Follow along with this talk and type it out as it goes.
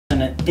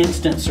an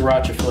instant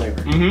sriracha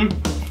flavor.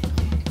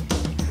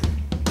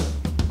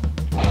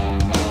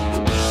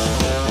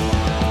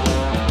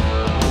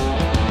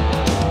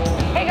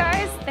 Hey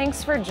guys,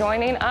 thanks for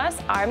joining us.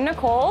 I'm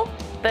Nicole.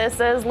 This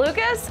is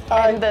Lucas.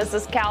 Hi. And this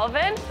is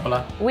Calvin.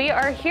 Hola. We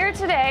are here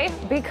today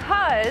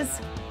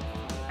because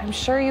I'm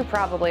sure you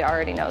probably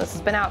already know, this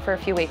has been out for a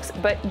few weeks,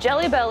 but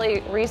Jelly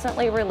Belly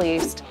recently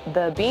released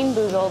the Bean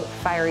Boozled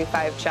Fiery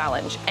 5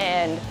 Challenge,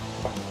 and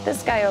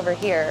this guy over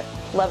here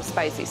loves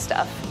spicy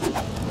stuff.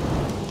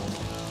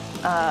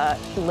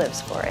 He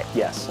lives for it.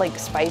 Yes. Like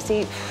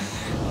spicy,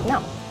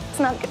 no, it's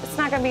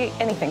not gonna be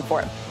anything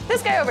for him.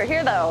 This guy over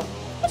here though,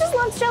 he just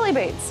loves jelly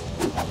baits.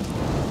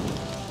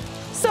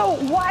 So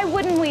why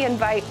wouldn't we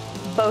invite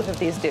both of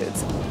these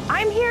dudes?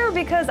 I'm here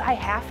because I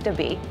have to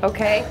be,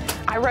 okay?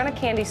 I run a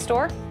candy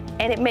store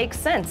and it makes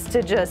sense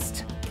to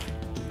just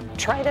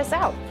try this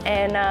out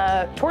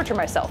and torture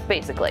myself,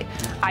 basically.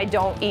 I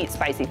don't eat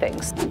spicy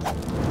things.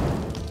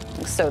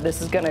 So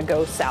this is gonna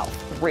go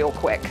south real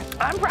quick.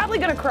 I'm probably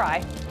gonna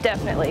cry,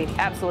 definitely,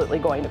 absolutely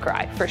going to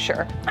cry, for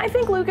sure. I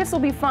think Lucas will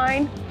be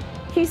fine.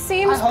 He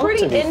seems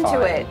pretty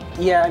into it.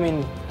 Yeah, I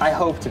mean, I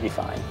hope to be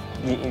fine.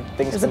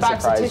 Things There's a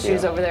box of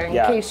tissues over there in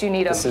case you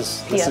need them.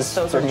 Yes,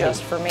 those are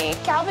just for me.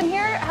 Calvin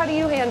here, how do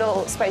you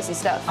handle spicy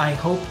stuff? I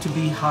hope to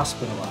be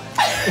hospitalized.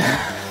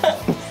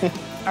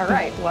 All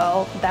right,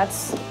 well,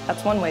 that's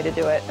one way to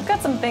do it. I've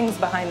got some things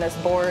behind this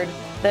board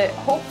that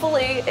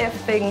hopefully if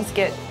things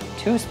get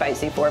too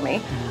spicy for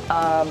me,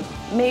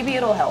 maybe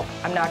it'll help.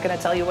 I'm not gonna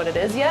tell you what it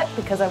is yet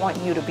because I want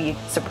you to be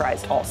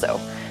surprised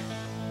also.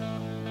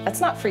 That's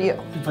not for you.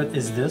 But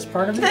is this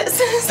part of it? This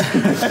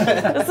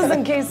is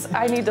in case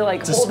I need to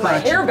like hold my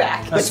hair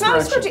back. It's not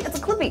a scrunchie, it's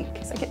a clippy, in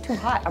case I get too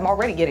hot. I'm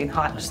already getting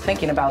hot just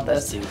thinking about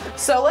this.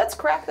 So let's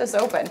crack this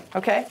open,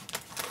 okay?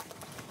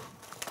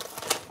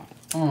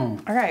 All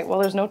right, well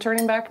there's no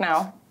turning back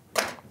now.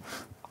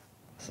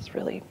 This is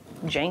really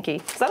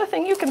janky. Is that a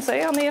thing you can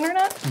say on the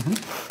internet?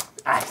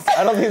 I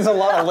don't think there's a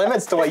lot of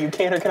limits to what you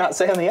can or cannot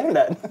say on the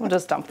internet. We'll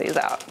just dump these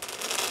out.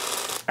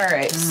 All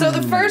right, so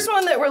the first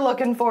one that we're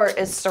looking for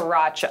is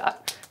Sriracha.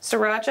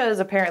 Sriracha is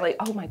apparently,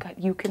 oh my God,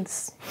 you can...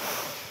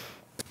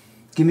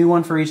 Give me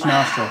one for each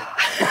nostril.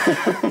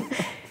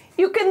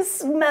 You can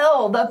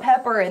smell the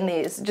pepper in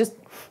these. Just...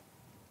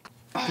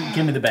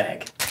 Give me the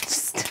bag.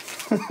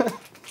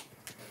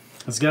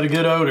 It's got a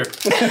good odor.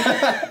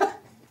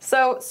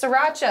 So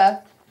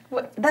Sriracha,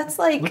 that's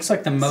like... Looks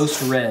like the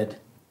most red.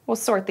 We'll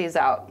sort these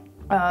out.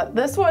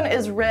 This one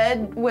is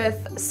red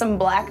with some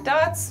black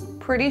dots.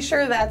 Pretty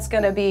sure that's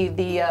gonna be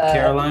the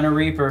Carolina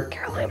Reaper.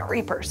 Carolina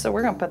Reaper. So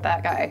we're gonna put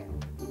that guy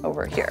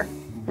over here,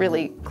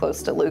 really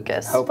close to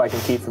Lucas. Hope I can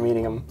keep from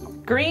eating them.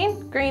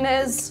 Green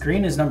is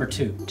Green is number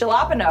 2.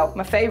 Jalapeno,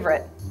 my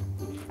favorite.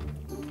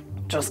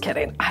 Just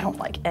kidding. I don't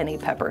like any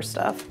pepper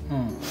stuff.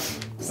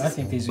 I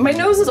think these are My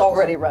nose is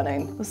already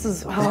running. This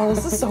is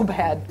so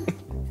bad.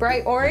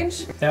 Bright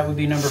orange. That would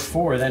be number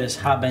 4. That is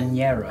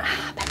Habanero.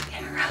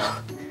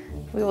 Habanero.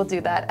 We will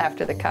do that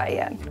after the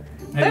Cayenne.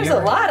 There's a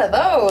lot of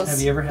those. Have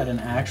you ever had an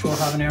actual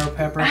habanero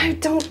pepper? I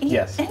don't eat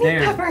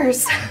any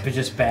peppers. They're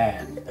just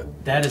bad.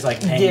 That is like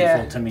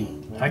painful to me.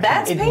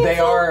 That's painful? They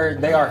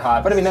are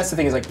hot, but I mean that's the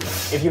thing is like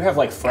if you have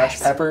like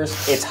fresh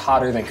peppers, it's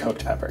hotter than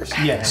cooked peppers.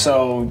 Yeah.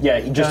 So yeah,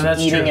 just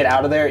eating it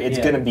out of there, it's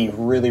gonna be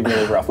really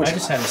rough. I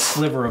just had a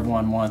sliver of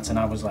one once, and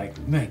I was like,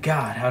 my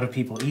God, how do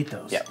people eat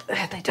those? Yeah.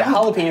 They The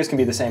jalapenos can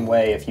be the same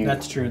way if you.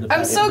 That's true.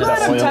 I'm so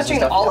glad I'm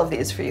touching all of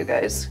these for you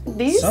guys.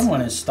 These?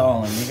 Someone is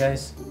stalling, you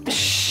guys.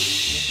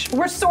 Shh.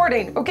 We're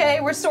sorting,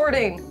 okay? We're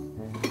sorting.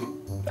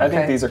 I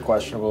think these are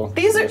questionable.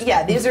 These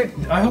are.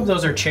 I hope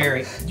those are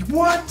cherry.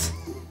 What?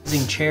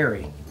 Using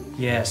cherry.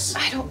 Yes.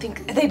 I don't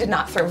think, they did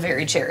not throw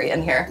very cherry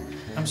in here.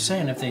 I'm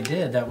saying if they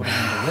did, that would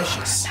have been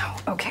delicious.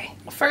 No, okay.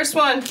 First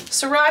one,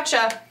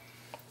 Sriracha.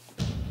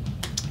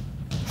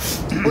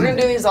 We're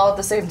gonna do these all at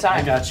the same time.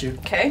 I got you.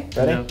 Okay?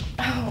 Ready? Yep.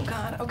 Oh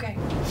God, okay.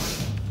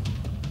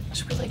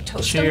 Should we like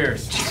toast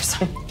Cheers. them? Cheers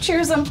them.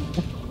 Cheers them.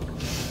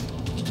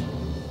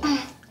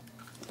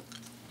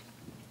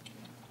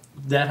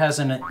 That has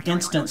an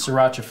instant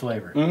sriracha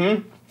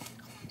flavor.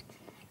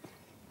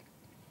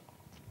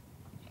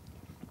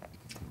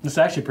 It's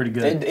actually pretty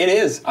good. It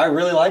is. I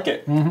really like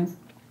it.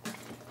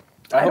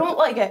 I don't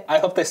like it. I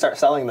hope they start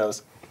selling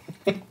those.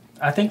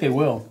 I think they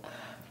will.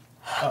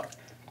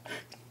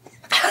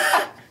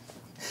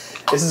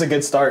 This is a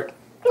good start.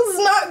 This is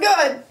not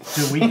good.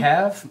 Do we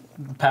have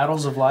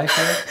paddles of life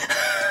here?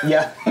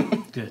 Yeah.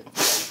 Good.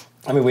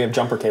 I mean, we have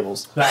jumper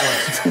cables. That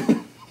works.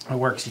 It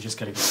works. You just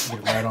gotta get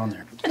it right on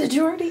there. Did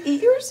you already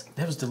eat yours?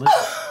 That was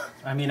delicious.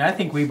 I mean, I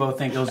think we both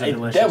think those are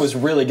delicious. That was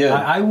really good.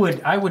 I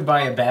would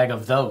buy a bag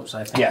of those,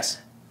 I think. Yes.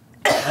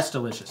 That's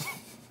delicious.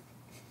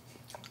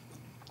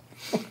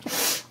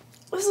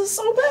 This is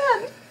so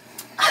bad.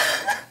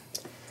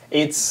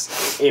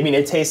 I mean,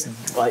 it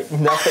tastes like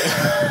nothing.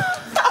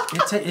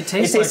 It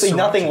tastes like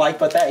nothing like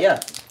but that, yeah.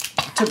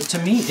 To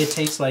me, it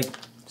tastes like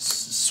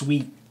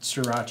sweet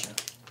sriracha.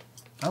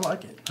 I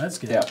like it. That's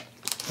good. Yeah.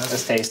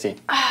 That's tasty.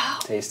 Oh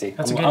Tasty.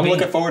 That's a good I'm bean.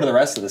 looking forward to the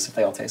rest of this if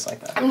they all taste like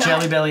that.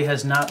 Jelly Belly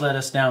has not let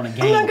us down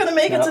again. I'm not gonna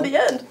make it to the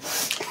end.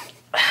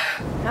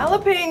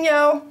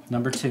 Jalapeno.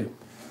 Number 2.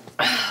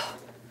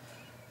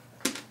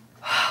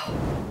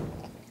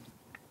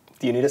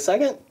 Do you need a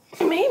second?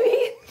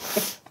 Maybe.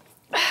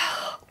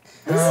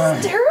 This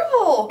is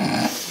terrible.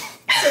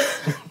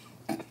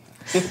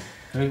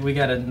 We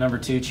got a number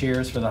 2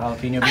 cheers for the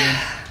jalapeno bean.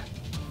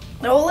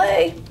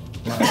 Olay.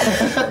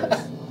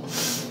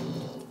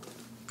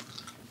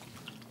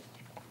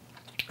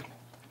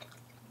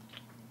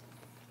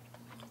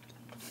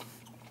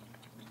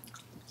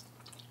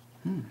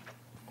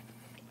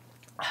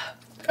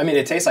 I mean,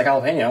 it tastes like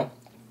jalapeno.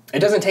 It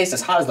doesn't taste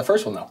as hot as the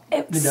first one, though.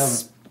 It's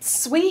doesn't.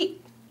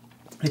 sweet.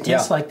 It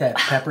tastes like that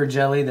pepper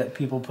jelly that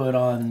people put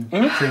on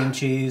cream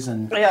cheese,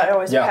 and Yeah, I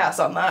always pass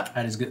on that.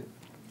 that is good.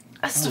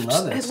 That stuff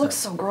love that it looks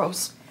so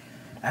gross.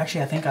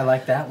 Actually, I think I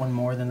like that one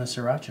more than the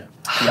Sriracha.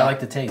 I like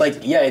the taste. Like,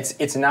 yeah,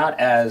 it's not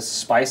as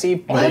spicy,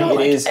 but I don't it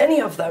like is.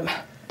 any of them.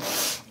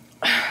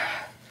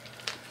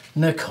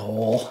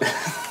 Nicole.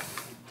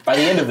 By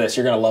the end of this,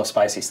 you're gonna love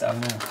spicy stuff.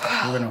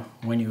 We're gonna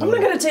win you I'm over.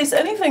 not gonna taste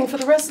anything for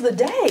the rest of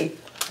the day.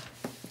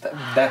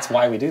 That's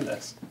why we do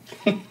this.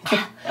 I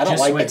don't Just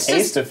like wait. the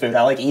taste of food.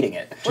 I like eating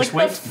it. Just Like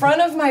wait. the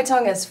front of my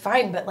tongue is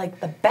fine, but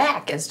like the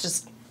back is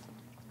just.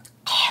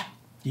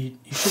 You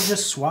should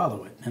just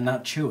swallow it and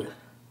not chew it.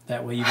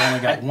 That way you've only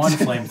got one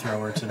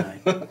flamethrower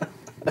tonight.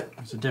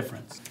 There's a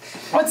difference.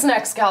 What's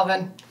next,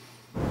 Calvin?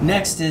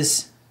 Next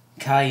is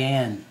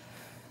Cayenne,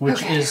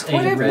 which is a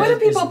What do red.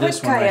 people is put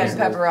this one right cayenne here.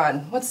 pepper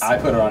on? What's I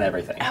put it on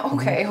everything.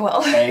 okay?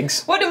 Well,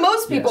 Eggs. What do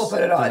most people Yes,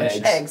 put it on?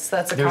 delicious. Eggs.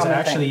 That's a There's common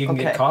actually, thing. you can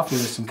get Okay. coffee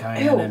with some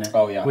cayenne Ew. in it.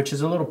 Oh, yeah. Which is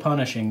a little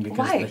punishing because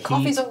Why? the heat,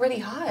 Coffee's already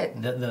hot.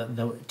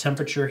 the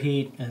temperature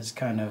heat is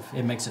kind of,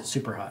 it makes it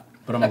super hot.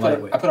 But I'm I a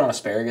put lightweight. on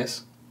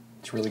asparagus.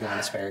 It's really good on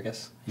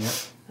asparagus. Yep.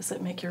 Does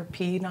it make your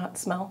pee not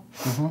smell?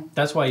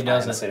 That's why he I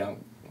does honestly it.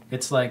 don't.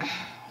 It's like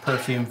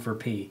perfume for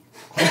pee.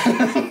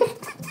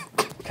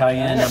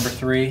 Cayenne, number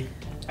 3.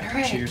 All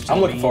right. Cheers to I'm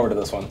the looking bean. forward to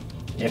this one.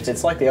 If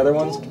it's like the other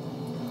ones,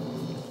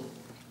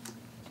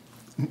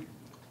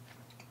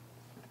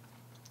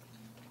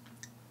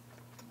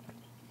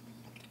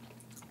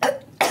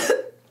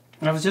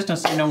 I was just going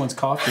to say no one's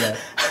coughed yet,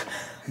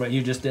 but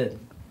you just did.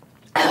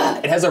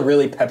 it has a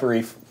really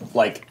peppery,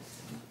 like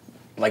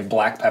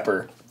black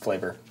pepper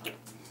flavor.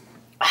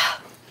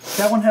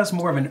 That one has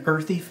more of an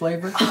earthy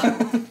flavor.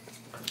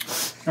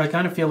 I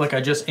kind of feel like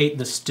I just ate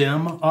the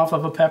stem off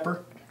of a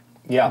pepper,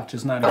 Yeah. which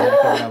is not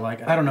exactly what I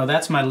like. I don't know,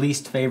 that's my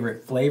least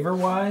favorite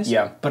flavor-wise.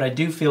 Yeah. But I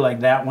do feel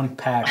like that one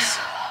packs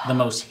the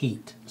most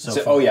heat. So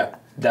far. Oh yeah,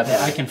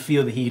 definitely. I can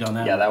feel the heat on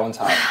that Yeah, one. that one's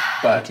hot, I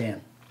but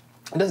can.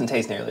 it doesn't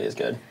taste nearly as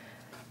good.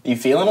 You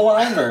feeling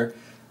alive or?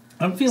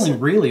 I'm feeling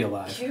really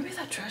alive. Can you give me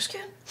that trash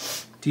can?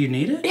 Do you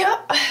need it?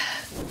 Yeah.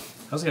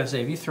 I was going to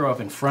say, if you throw up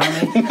in front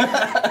of me,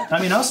 I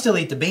mean, I'll still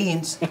eat the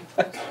beans.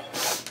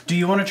 Do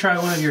you want to try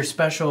one of your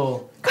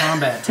special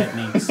combat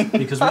techniques?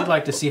 Because we'd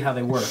like to see how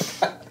they work.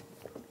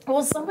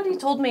 Well, somebody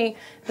told me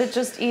that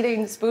just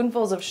eating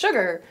spoonfuls of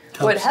sugar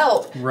would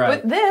Helps. help.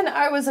 Right. But then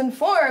I was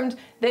informed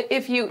that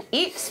if you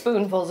eat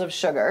spoonfuls of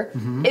sugar,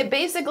 it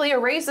basically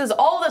erases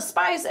all the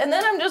spice, and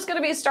then I'm just going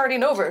to be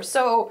starting over.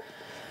 So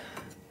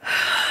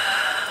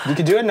You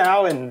could do it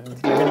now and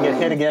you're gonna get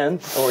hit again,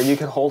 or you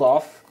could hold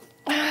off,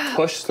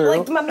 push through.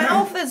 like my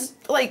mouth is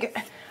like,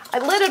 I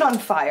lit it on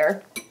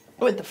fire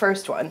with the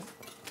first one,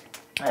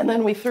 and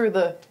then we threw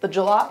the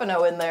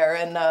jalapeno in there,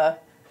 and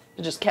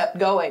it just kept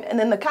going. And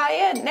then the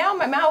cayenne, now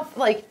my mouth,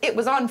 like, it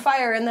was on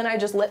fire, and then I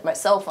just lit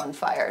myself on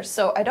fire.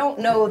 So I don't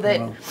know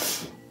that,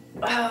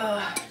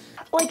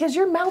 like, is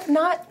your mouth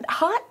not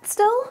hot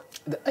still?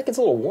 It gets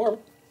a little warm.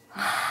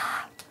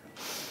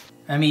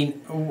 I mean,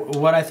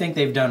 what I think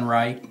they've done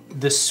right,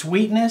 the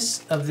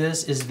sweetness of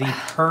this is the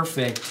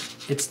perfect,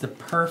 it's the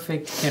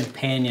perfect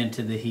companion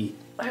to the heat.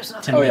 There's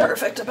nothing Oh, yeah.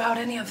 perfect about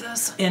any of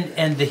this.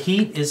 And the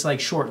heat is like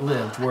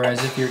short-lived,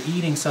 whereas if you're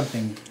eating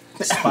something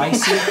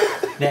spicy,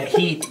 that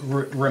heat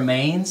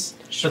remains,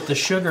 but the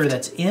sugar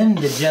that's in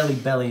the Jelly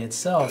Belly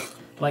itself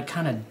like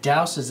kind of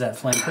douses that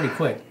flame pretty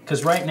quick.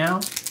 Because right now,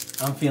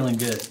 I'm feeling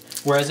good.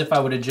 Whereas if I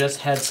would have just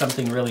had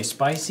something really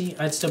spicy,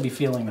 I'd still be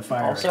feeling the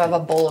fire. Also have a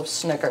bowl of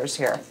Snickers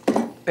here,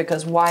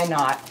 because why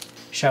not?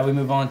 Shall we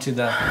move on to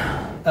the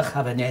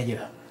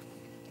Habanero?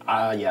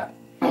 Yeah.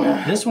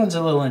 This one's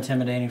a little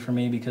intimidating for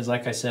me because,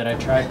 like I said, I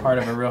tried part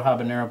of a real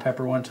habanero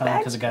pepper one time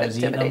because the guy was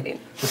eating them, Intimidating.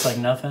 just like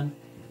nothing.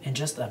 And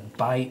just a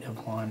bite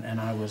of one,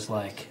 and I was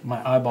like, my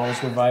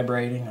eyeballs were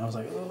vibrating. I was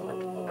like,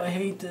 oh, I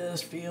hate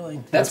this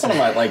feeling. That's one of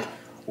my, like,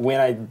 when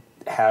I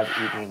have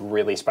eaten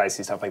really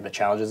spicy stuff, like the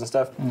challenges and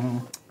stuff,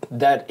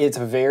 that it's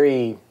a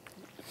very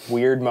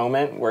weird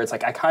moment where it's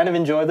like, I kind of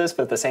enjoy this,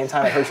 but at the same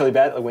time, it hurts really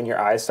bad when your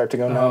eyes start to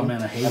go numb.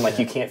 man, I hate and, like,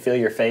 that. you can't feel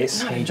your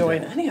face. I'm not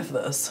enjoying any of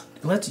this.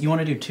 You want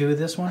to do 2 of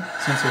this one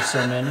since there's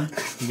so many?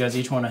 You guys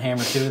each want to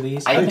hammer 2 of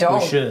these? I think don't.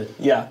 we should.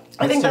 Yeah.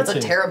 I think Let's that's do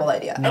a 2. terrible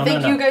idea. No, I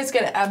think no, you no. guys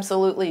can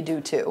absolutely do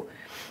 2.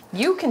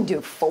 You can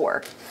do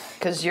 4,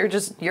 because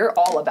you're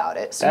all about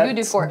it. So you do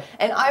That's- 4,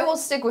 and I will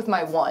stick with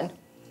my 1.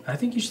 I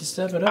think you should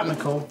step it up,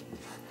 Nicole.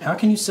 How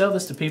can you sell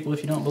this to people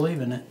if you don't believe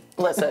in it?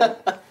 Listen,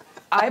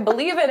 I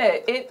believe in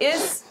it.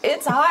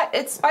 It's hot,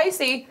 it's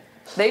spicy.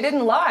 They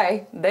didn't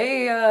lie.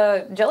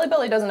 Jelly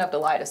Belly doesn't have to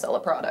lie to sell a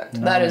product.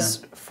 No, that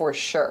is for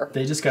sure.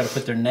 They just got to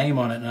put their name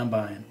on it, and I'm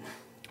buying.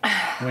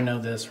 We know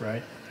this,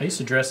 right? I used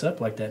to dress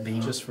up like that,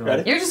 Bean, just for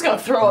like... You're just going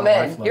to throw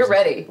them in. You're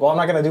ready. Well, I'm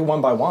not going to do 1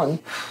 by 1.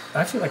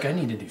 I feel like I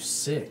need to do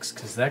 6,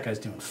 because that guy's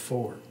doing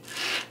 4.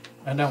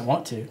 I don't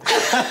want to.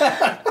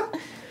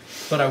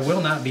 But I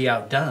will not be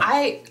outdone.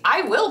 I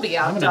will be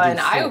outdone.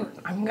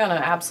 I'm going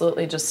to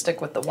absolutely just stick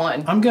with the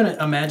 1. I'm going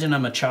to imagine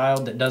I'm a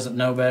child that doesn't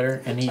know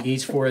better, and he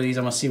eats 4 of these.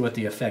 I'm going to see what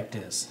the effect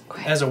is.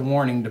 Okay. As a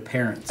warning to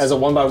parents. As a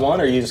 1 by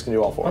 1, or are you just going to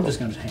do all 4? I'm just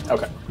going to hang.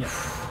 Okay. Yeah.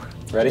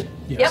 Ready?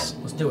 Yes.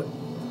 Yep. Let's do it.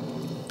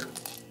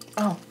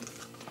 Oh,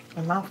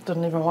 my mouth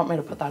didn't even want me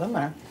to put that in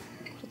there.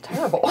 It's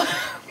terrible.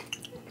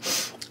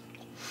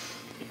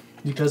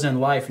 Because in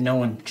life, no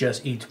one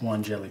just eats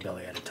 1 Jelly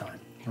Belly at a time,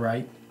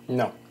 right?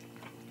 No.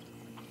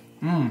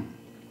 That's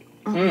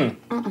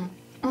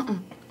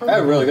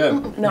really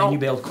good. No. And you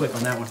bailed quick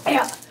on that one.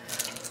 Yeah.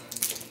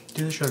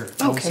 Do the sugar.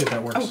 I want to see if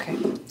that works. Okay.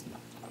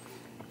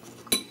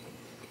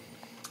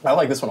 I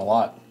like this one a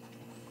lot.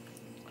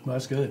 Well,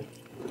 that's good.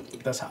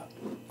 That's hot.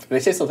 They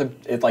say something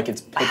like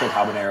it's pickled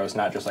habaneros,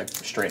 not just like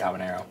straight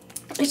habanero.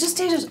 It just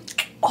tastes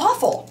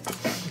awful.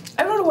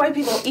 I don't know why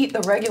people eat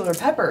the regular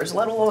peppers,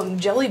 let alone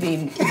jelly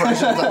bean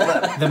versions of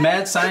them. The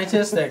mad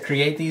scientists that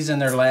create these in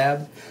their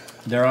lab,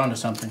 they're onto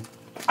something.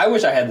 I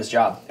wish I had this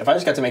job. If I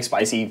just got to make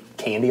spicy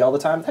candy all the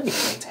time, that'd be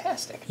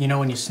fantastic. You know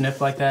when you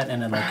sniff like that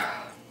and then like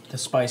the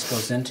spice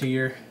goes into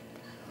your...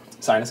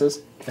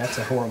 Sinuses? That's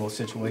a horrible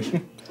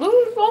situation.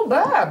 Ooh, it's so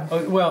bad.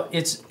 Oh, well,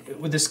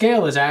 the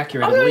scale is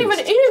accurate I'm at not least.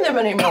 even eating them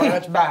anymore.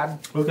 That's bad.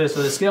 Okay,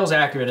 so the scale's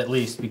accurate at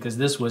least because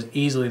this was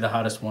easily the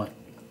hottest one.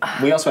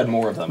 We also had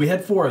more of them. We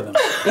had 4 of them.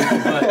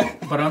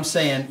 but I'm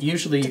saying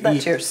usually you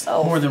eat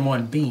more than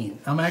 1 bean.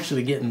 I'm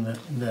actually getting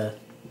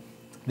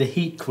the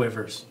heat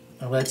quivers.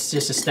 Let's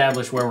just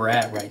establish where we're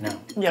at right now.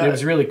 Yeah. It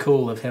was really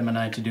cool of him and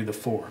I to do the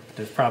 4,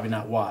 but it's probably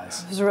not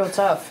wise. It was real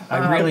tough.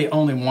 I really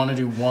only want to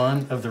do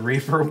 1 of the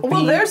Reaper bean.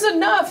 Well, there's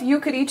enough. You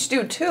could each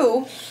do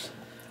 2.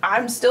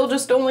 I'm still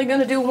just only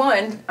going to do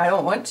 1. I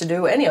don't want to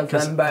do any of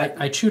them, but...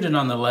 I chewed it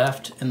on the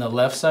left, and the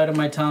left side of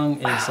my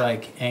tongue is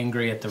like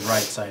angry at the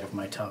right side of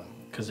my tongue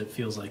because it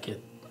feels like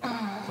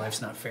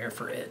life's not fair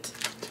for it.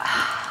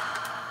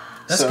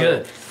 That's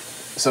good.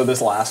 So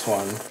this last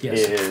one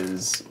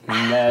is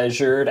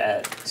measured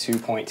at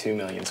 2.2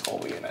 million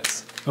Scoville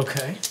units.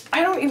 Okay.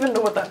 I don't even know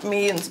what that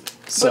means,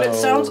 but it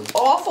sounds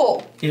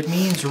awful. It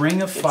means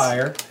ring of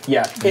fire.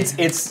 Yeah,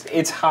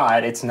 it's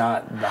hot. It's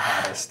not the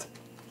hottest.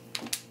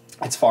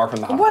 It's far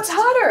from the hottest. What's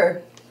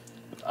hotter?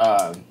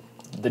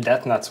 The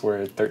Death Nuts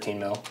were 13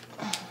 mil.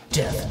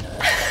 Death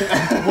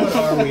Nuts. What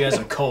are we as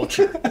a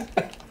culture?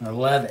 I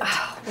love it.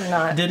 We're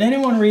not. Did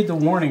anyone read the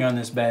warning on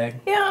this bag?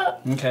 Yeah.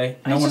 Okay.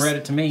 No one read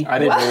it to me. I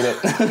didn't read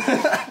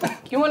it.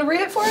 You want to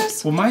read it for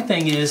us? Well, my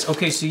thing is,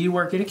 okay, so you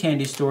work at a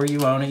candy store,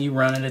 you own it, you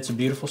run it, it's a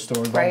beautiful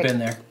store, we've all been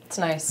there. It's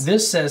nice.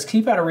 This says,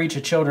 keep out of reach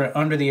of children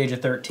under the age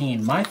of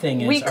 13. My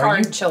thing is, We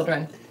card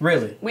children.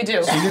 Really? We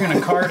do. So you're going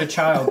to card a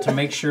child to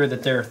make sure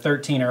that they're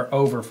 13 or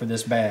over for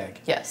this bag.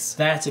 Yes.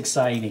 That's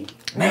exciting.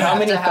 Man, how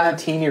many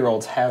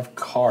 13-year-olds have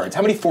cards?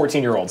 How many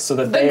 14-year-olds so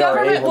that The they are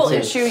government able will to...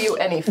 issue you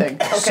anything.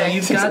 Okay. So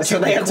you've got So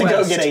to they have to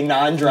go get a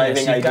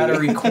non-driving You've got to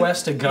ID.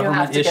 request a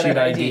government-issued an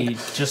ID. ID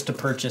just to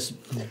purchase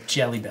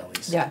Jelly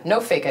Bellies. Yeah, no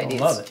fake IDs.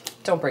 love it.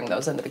 Don't bring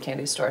those into the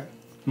candy store.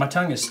 My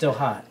tongue is still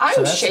hot.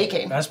 I'm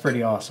shaking. That's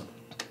pretty awesome.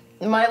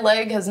 My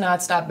leg has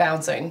not stopped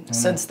bouncing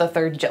since the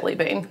 3rd jelly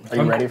bean. Are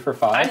you ready for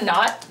 5? I'm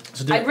not.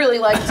 I'd really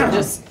like to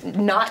just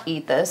not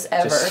eat this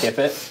ever. Just skip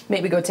it.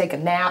 Maybe go take a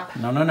nap,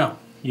 No.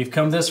 You've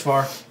come this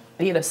far.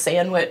 eat a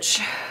sandwich,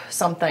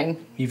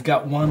 something. You've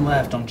got 1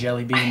 left on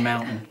Jelly Bean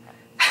Mountain.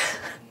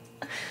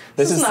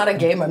 This is not a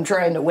game I'm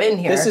trying to win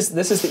here. This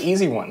is the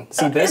easy one.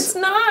 See this? It's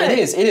not. It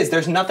is.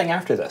 There's nothing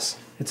after this.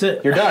 That's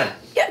it. You're done.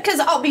 Yeah, because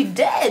I'll be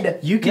dead.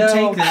 You can No.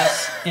 take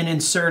this and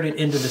insert it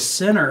into the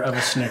center of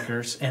a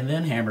Snickers and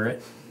then hammer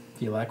it.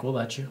 If you like, we'll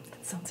let you.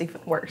 That sounds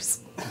even worse.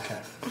 Okay.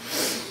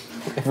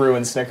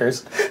 Ruined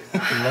Snickers.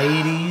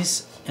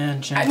 Ladies and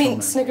I gentlemen.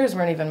 mean, Snickers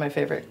weren't even my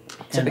favorite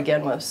to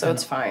begin with, so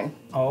it's fine.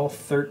 All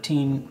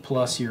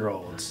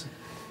 13-plus-year-olds,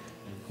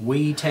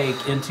 we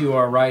take into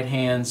our right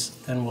hands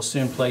and will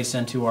soon place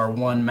into our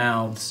 1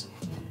 mouths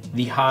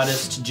the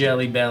hottest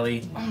Jelly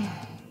Belly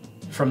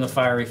from the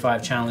Fiery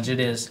 5 Challenge. It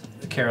is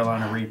the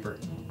Carolina Reaper.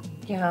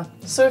 Yeah.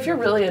 So if you're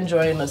really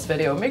enjoying this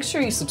video, make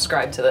sure you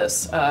subscribe to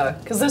this,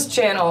 because this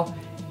channel,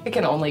 it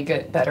can only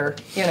get better,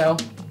 you know?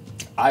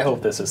 I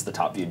hope this is the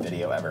top viewed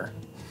video ever.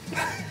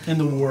 In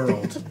the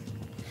world.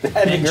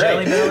 That'd And be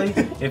Jelly great.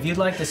 Belly, if you'd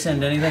like to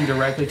send anything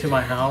directly to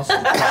my house,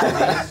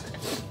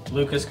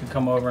 Lucas could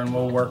come over and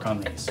we'll work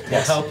on these.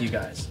 We'll help you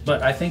guys.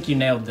 But I think you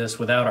nailed this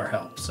without our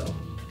help, so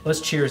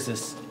let's cheers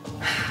this.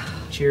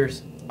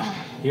 Cheers.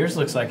 Yours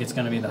looks like it's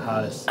going to be the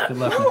hottest. Good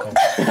luck, Nicole.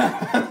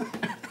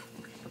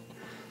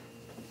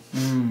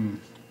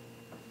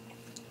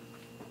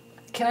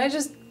 Can I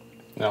just...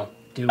 No.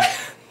 Do it.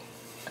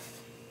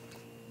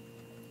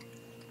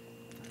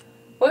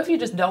 you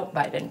just don't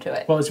bite into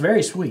it? Well, it's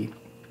very sweet.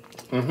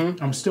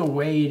 Mm-hmm. I'm still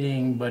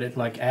waiting, but it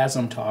like as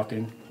I'm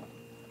talking.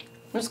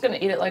 I'm just gonna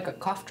eat it like a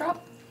cough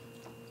drop.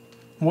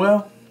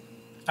 Well,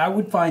 I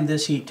would find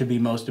this heat to be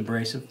most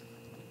abrasive.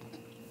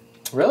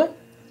 Really?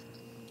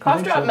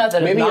 Cough drop so. method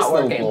is Maybe not it's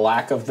working. the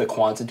lack of the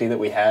quantity that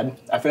we had.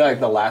 I feel like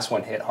the last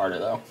one hit harder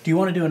though. Do you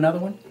want to do another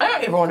one? I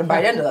don't even want to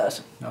bite into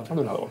this. I'll do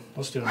another one.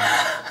 Let's do another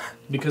one.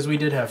 Because we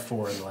did have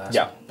 4 in the last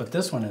Yeah. one. But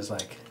this one is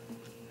like...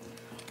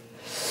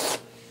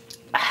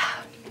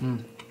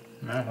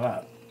 not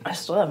hot. I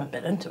still haven't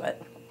bit into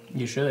it.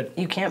 You should.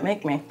 You can't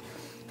make me.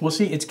 Well,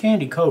 see, it's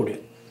candy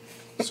coated.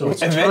 So it's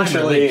trying to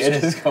Eventually, make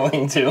it sense. is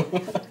going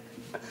to.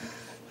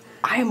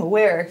 I am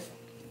aware.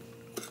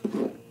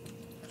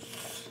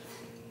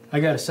 I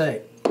gotta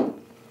say,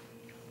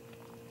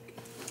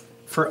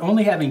 for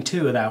only having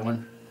 2 of that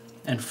one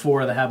and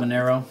 4 of the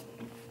habanero,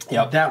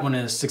 Yep. that one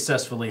is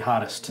successfully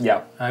hottest.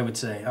 Yeah. I would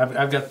say.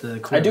 I've got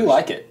the. I do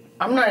like it.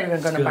 I'm not even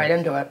going to good. bite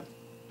into it.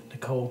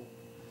 Nicole.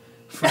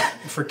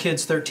 For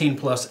kids 13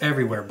 plus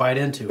everywhere, bite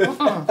into it.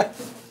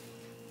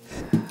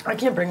 I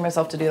can't bring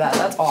myself to do that.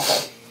 That's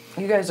awful.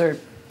 You guys are...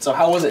 So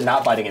how was it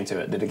not biting into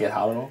it? Did it get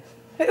hot at all?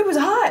 It was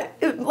hot.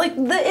 Like,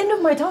 the end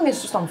of my tongue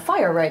is just on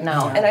fire right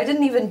now, Yeah. and I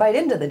didn't even bite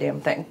into the damn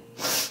thing.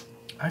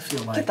 I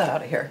feel like. Get that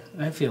out of here.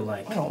 I feel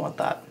like. I don't want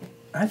that.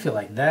 I feel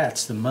like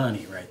that's the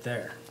money right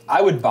there.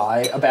 I would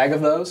buy a bag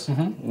of those,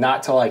 Mm-hmm.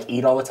 not to like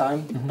eat all the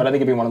time, but I think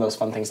it'd be one of those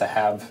fun things to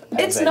have.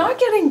 It's not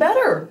getting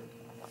better.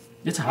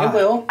 It's hot. It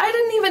will. I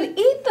didn't even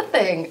eat the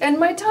thing, and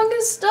my tongue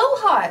is still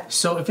hot.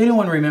 So if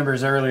anyone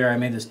remembers earlier, I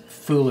made this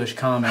foolish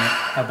comment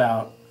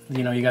about,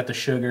 you know, you got the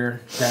sugar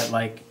that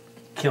like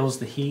kills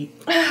the heat.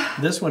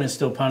 This one is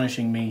still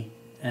punishing me,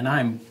 and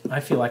I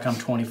feel like I'm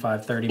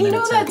 25, 30 You know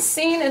minutes that in.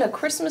 scene in A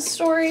Christmas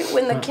Story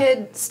when the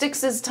kid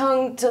sticks his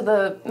tongue to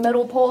the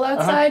metal pole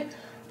outside?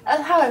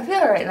 That's how I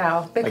feel right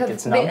now, because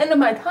it's the numb? end of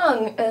my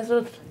tongue is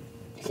just...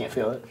 You can't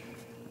feel it.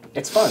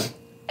 It's fun.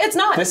 It's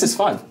not. This is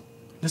fun.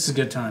 This is a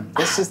good time.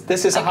 This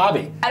is a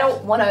hobby. I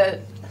don't want to...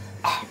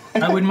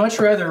 I would much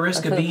rather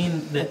risk a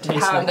bean that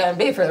tastes How I'm like, going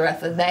to be for the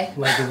rest of the day.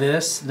 like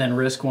this than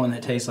risk one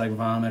that tastes like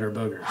vomit or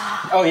boogers.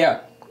 Oh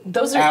yeah.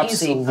 Those are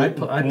easy.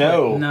 Absolutely. I'd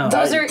No. no.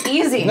 Those are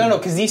easy. No,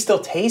 because these still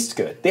taste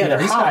good. Yeah, they're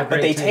these got hot, but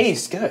great they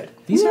taste. taste good.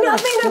 These are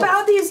Nothing like,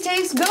 about these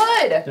tastes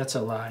good. That's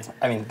a lie.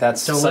 I mean,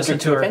 that's Don't listen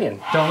subject to to her. opinion.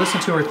 Don't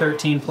listen to her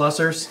 13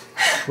 plusers.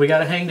 We got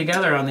to hang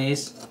together on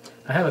these.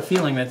 I have a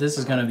feeling that this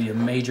is going to be a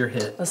major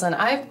hit. Listen,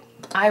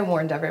 I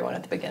warned everyone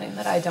at the beginning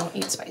that I don't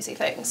eat spicy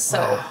things,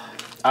 so...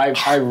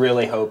 I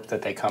really hope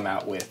that they come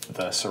out with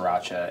the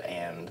Sriracha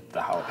and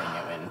the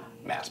jalapeno in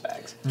mass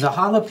bags. The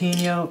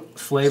jalapeno,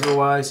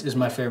 flavor-wise, is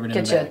my favorite in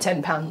Get the you a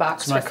bag. 10-pound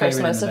box my for favorite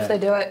in Christmas the if they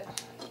bag. do it.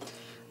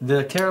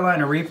 The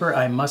Carolina Reaper,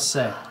 I must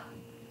say,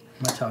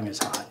 my tongue is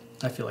hot.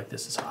 I feel like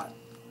this is hot.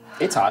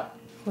 It's hot.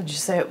 Would you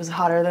say it was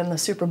hotter than the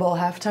Super Bowl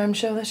halftime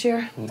show this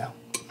year? No.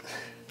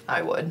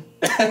 I would.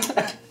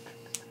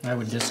 I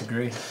would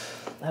disagree.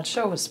 That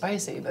show was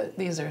spicy, but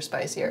these are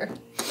spicier.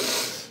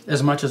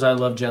 As much as I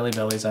love Jelly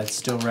Bellies, I'd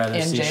still rather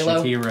And see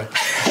J-Lo. Shakira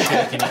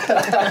shaking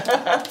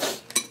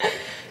it.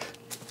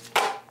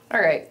 All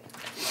right.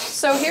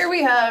 So here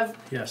we have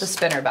Yes. the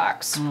spinner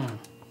box. I'm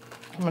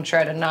gonna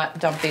try to not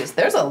dump these.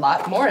 There's a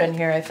lot more in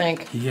here, I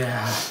think.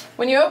 Yeah.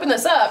 When you open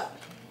this up,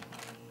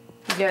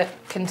 you get a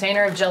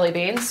container of jelly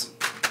beans.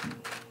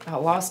 I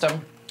lost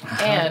them.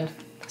 And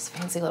this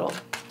fancy little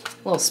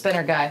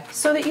spinner guy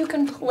so that you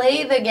can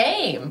play the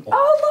game.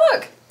 Oh,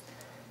 look.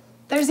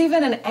 There's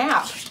even an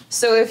app.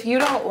 So if you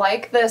don't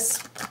like this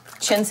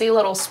chintzy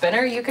little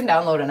spinner, you can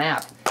download an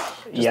app.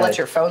 Just let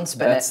your phone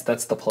spin it.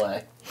 That's the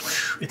play.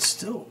 It's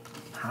still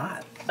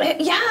hot.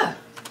 Yeah.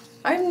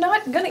 I'm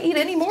not gonna eat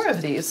any more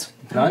of these.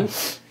 None?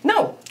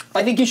 No.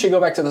 I think you should go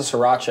back to the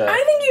Sriracha.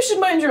 I think you should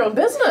mind your own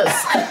business.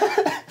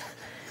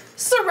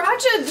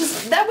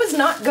 Sriracha, that was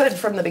not good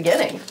from the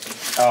beginning.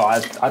 Oh, I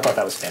thought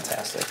that was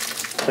fantastic.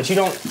 But you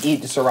don't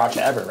eat Sriracha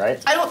ever, right?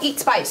 I don't eat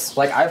spice.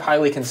 Like, I've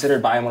highly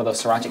considered buying one of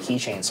those Sriracha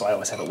keychains, so I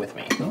always have it with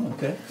me. Oh,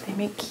 okay. They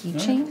make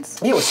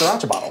keychains? Yeah, with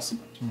Sriracha bottles.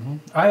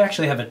 I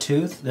actually have a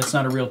tooth that's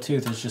not a real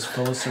tooth. It's just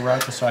full of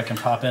Sriracha, so I can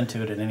pop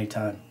into it at any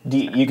time.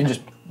 You can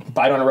just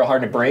bite on it real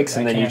hard and it breaks,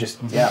 and then you can.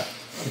 just, yeah.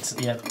 It's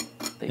yeah.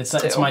 It's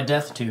too. my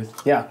death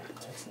tooth. Yeah.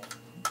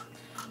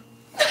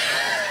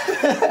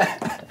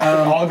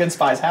 All good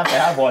spies have to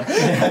have one.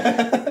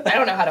 I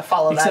don't know how to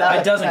follow that Except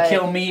up. it doesn't but-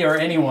 kill me or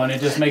anyone.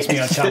 It just makes me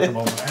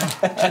uncomfortable.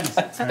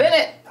 Spin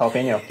it.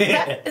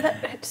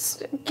 Jalapeno.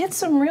 Just get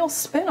some real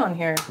spin on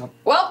here.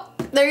 Well,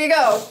 there you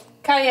go.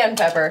 Cayenne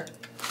pepper.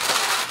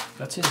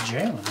 That's his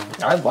jam.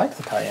 I like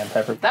the cayenne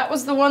pepper. That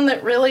was the one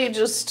that really it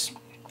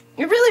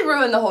really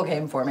ruined the whole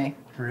game for me.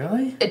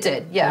 Really? It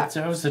did, yeah.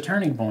 That was the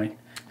turning point.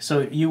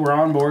 So you were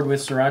on board with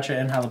Sriracha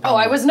and jalapeno. Oh,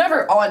 I was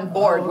never on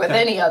board Oh, with okay.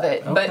 any of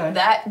it, Okay. but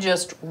that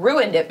just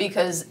ruined it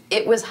because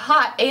it was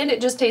hot and it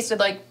just tasted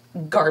like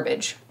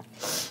garbage.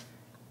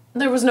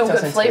 There was no good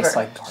Doesn't flavor. taste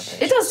like garbage.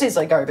 It does taste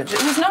like garbage.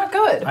 It was not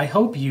good, I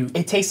hope you.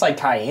 It tastes like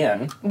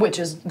cayenne. which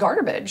is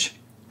garbage.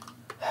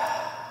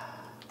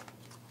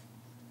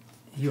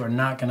 You are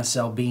not going to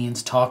sell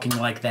beans talking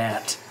like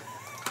that.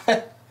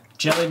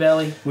 Jelly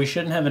Belly, we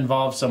shouldn't have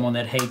involved someone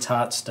that hates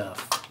hot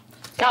stuff.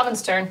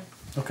 Calvin's turn.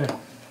 Okay,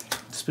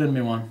 spin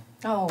me one.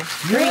 Oh,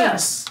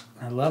 Yes!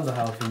 I love the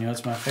jalapeno,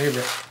 it's my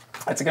favorite.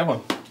 That's a good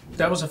one.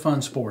 That was a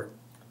fun sport.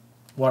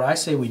 What I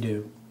say we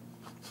do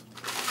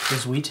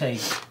is we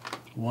take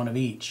one of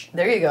each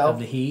there you of go.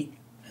 the heat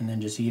and then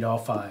just eat all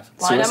 5. Line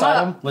them Suicide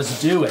up.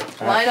 Let's do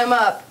it. Line them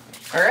up.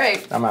 All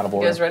right. I'm out of You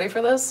order. guys ready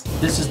for this?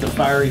 This is the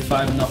Fiery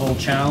 5 in the Hole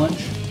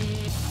challenge.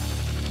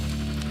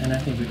 And I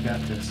think we've got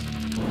this.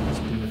 Let's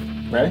do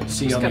it. Ready?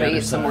 See you Just on the gotta other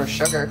eat some more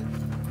side. sugar.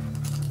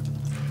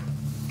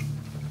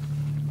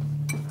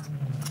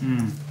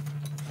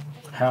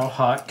 How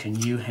hot can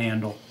you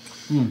handle?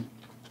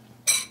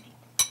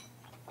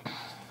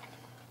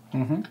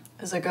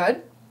 Is it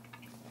good?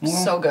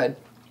 So good.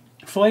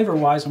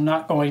 Flavor-wise, I'm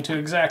not going to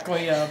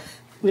exactly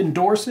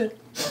endorse it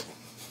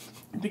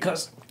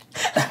because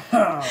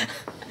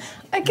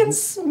I can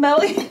smell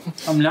it.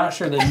 I'm not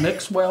sure they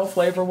mix well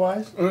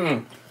flavor-wise.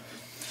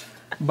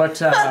 But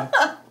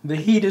the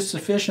heat is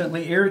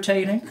sufficiently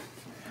irritating.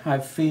 I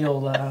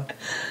feel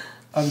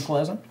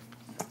unpleasant.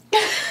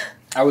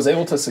 I was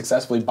able to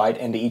successfully bite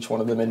into each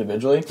one of them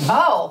individually.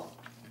 Oh,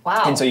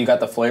 wow. And so you got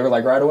the flavor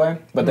like right away,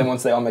 but then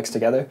once they all mix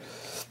together,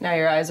 Now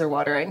your eyes are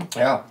watering.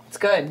 yeah. It's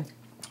good.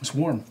 It's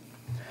warm.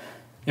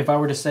 If I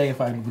were to say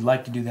if I would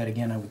like to do that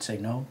again, I would say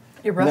no.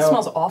 Your breath No,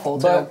 smells awful,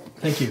 too. but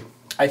Thank you.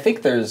 I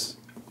think there's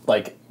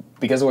like,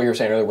 because of what you were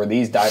saying earlier, where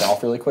these died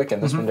off really quick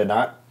and this one did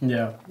not.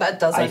 Yeah. That I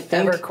doesn't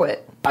think- ever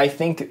quit. I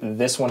think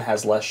this one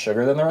has less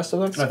sugar than the rest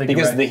of them. I think because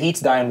you're right. the heat's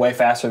dying way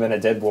faster than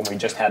it did when we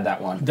just had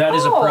that one. That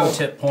is a Oh. pro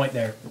tip point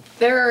there.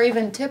 There are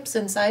even tips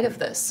inside of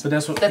this But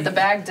that's what that the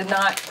bag did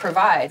not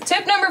provide.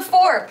 Tip number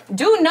 4,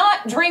 do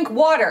not drink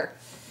water.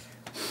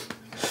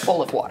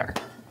 Full of water.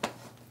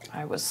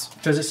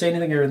 Does it say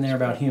anything in there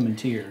about human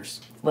tears?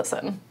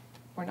 Listen,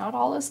 we're not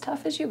all as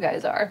tough as you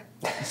guys are.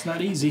 It's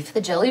not easy. The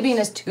jelly bean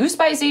is too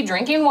spicy.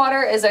 Drinking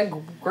water is a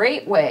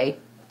great way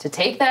to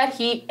take that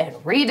heat and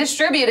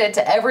redistribute it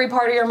to every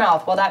part of your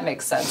mouth. Well, that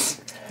makes sense.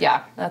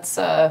 Yeah, that's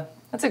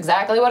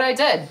exactly what I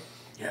did.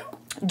 Yeah.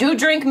 Do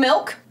drink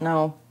milk?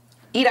 No.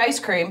 Eat ice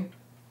cream?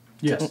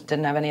 Yes.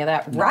 Didn't have any of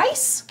that.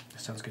 Rice?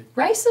 That sounds good.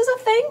 Rice is a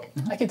thing?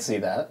 I could see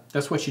that.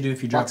 That's what you do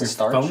if you drop Lots your of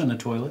starch. phone in the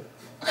toilet.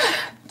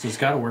 So it's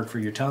got to work for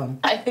your tongue.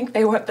 I think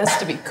they want this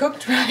to be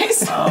cooked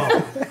rice.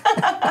 Oh.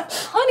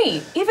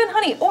 Honey, even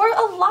honey, or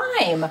a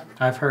lime.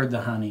 I've heard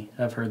the honey.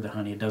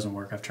 It doesn't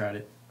work. I've tried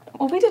it.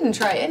 Well, we didn't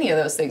try any of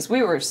those things.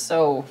 We were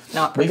so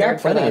not We prepared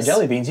got for plenty of this.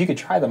 jelly beans. You could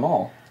try them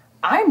all.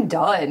 I'm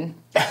done.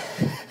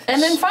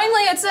 And then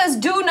finally it says,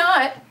 do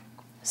not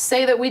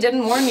say that we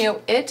didn't warn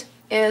you. It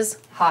is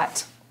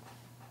hot.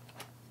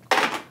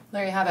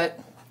 There you have it.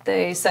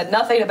 They said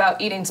nothing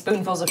about eating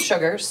spoonfuls of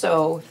sugar,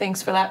 so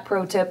thanks for that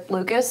pro tip,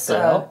 Lucas.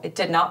 It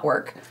did not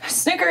work.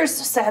 Snickers,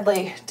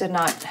 sadly, did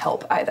not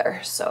help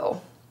either,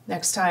 so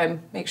next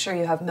time, make sure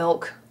you have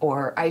milk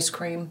or ice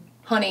cream,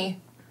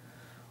 honey,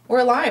 or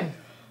a lime.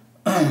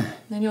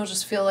 Then you'll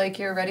just feel like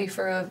you're ready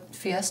for a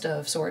fiesta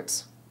of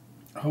sorts.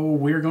 Oh,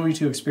 we're going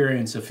to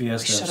experience a We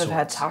fiesta. should of have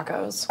had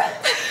sorts.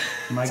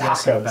 tacos. My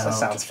guess Tacos. about That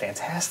sounds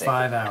fantastic.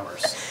 5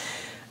 hours.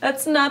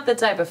 That's not the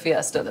type of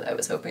fiesta that I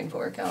was hoping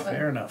for, Calvin.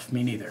 Fair enough.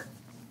 Me neither.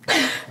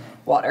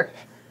 Water.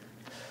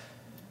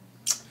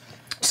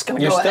 Just gonna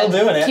You're go still ahead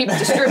doing and it. keep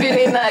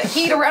distributing that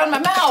heat around my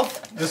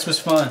mouth. This was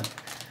fun.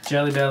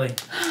 Jelly Belly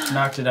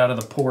knocked it out of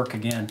the pork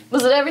again.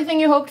 Was it everything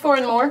you hoped for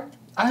and more?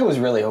 I was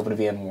really hoping to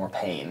be in more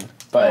pain,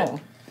 but Oh.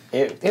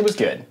 it was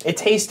good. It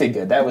tasted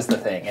good. That was the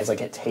thing. It's like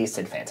it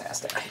tasted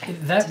fantastic.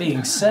 That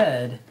being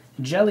said,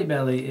 Jelly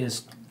Belly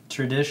is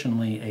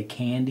traditionally a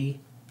candy.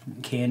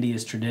 Candy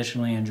is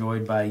traditionally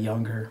enjoyed by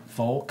younger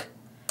folk.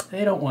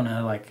 They don't want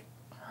to like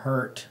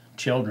hurt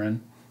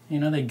children. You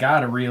know, they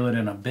gotta reel it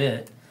in a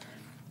bit.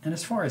 And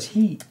as far as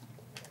heat,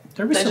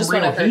 there was They some just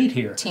real want to hurt heat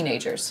here.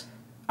 teenagers.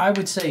 I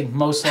would say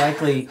most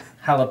likely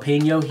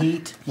jalapeno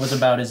heat was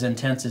about as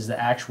intense as the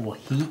actual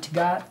heat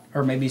got,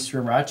 or maybe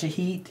sriracha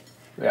heat.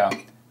 Yeah.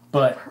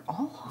 But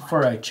All hot.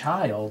 for a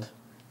child,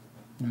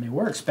 I mean,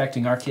 we're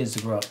expecting our kids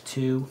to grow up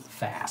too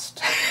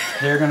fast.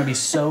 They're going to be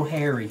so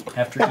hairy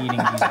after eating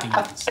these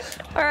beans.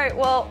 All right,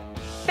 well,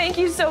 thank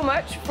you so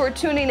much for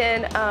tuning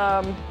in.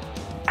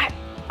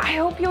 I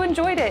hope you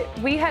enjoyed it.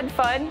 We had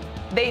fun.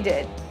 They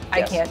did.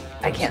 Yes.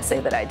 I can't say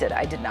that I did.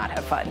 I did not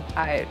have fun.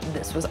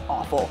 This was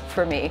awful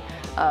for me.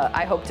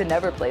 I hope to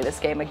never play this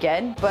game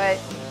again, but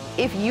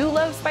if you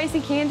love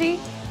spicy candy,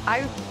 I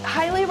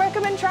highly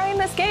recommend trying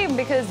this game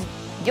because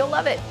you'll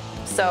love it.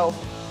 So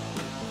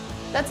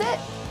that's it.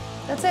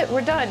 That's it.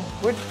 We're done.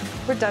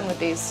 We're done with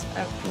these.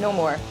 No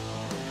more.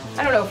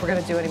 I don't know if we're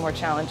gonna do any more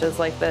challenges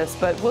like this,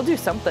 but we'll do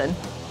something.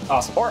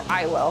 Awesome. Or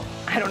I will.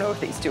 I don't know if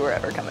these two are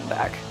ever coming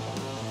back.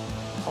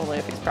 Only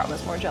if he's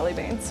promised more jelly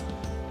beans.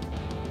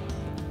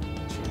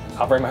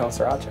 I'll bring my own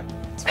sriracha.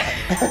 It's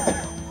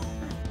fine.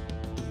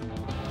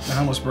 I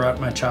almost brought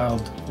my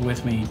child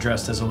with me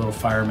dressed as a little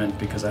fireman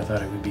because I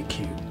thought it would be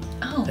cute.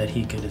 Oh. That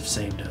he could have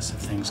saved us if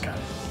things got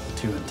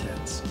too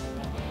intense.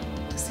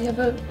 Does he have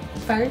a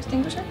fire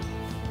extinguisher?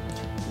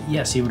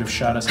 Yes, he would have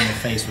shot us in the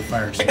face with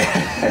fire extinguisher.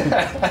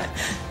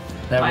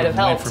 That Might would have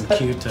went helped. from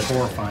cute to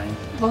horrifying.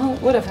 Well,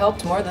 it would have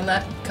helped more than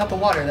that cup of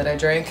water that I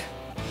drank.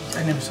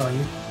 I never saw you.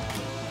 You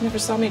never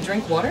saw me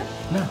drink water?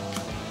 No.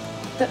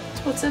 That's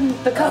what's in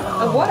the cup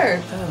of water.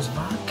 That was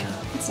vodka.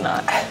 It's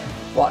not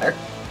water.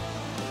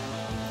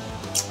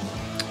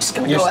 Just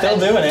gonna You're go still ahead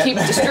doing and it. keep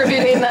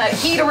distributing that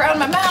heat around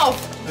my mouth.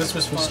 This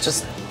was fun. It's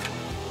just.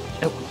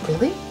 Oh,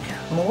 really?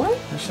 Yeah. More?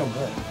 They're so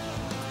good.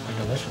 They're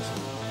delicious.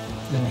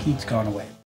 Then the heat's gone away.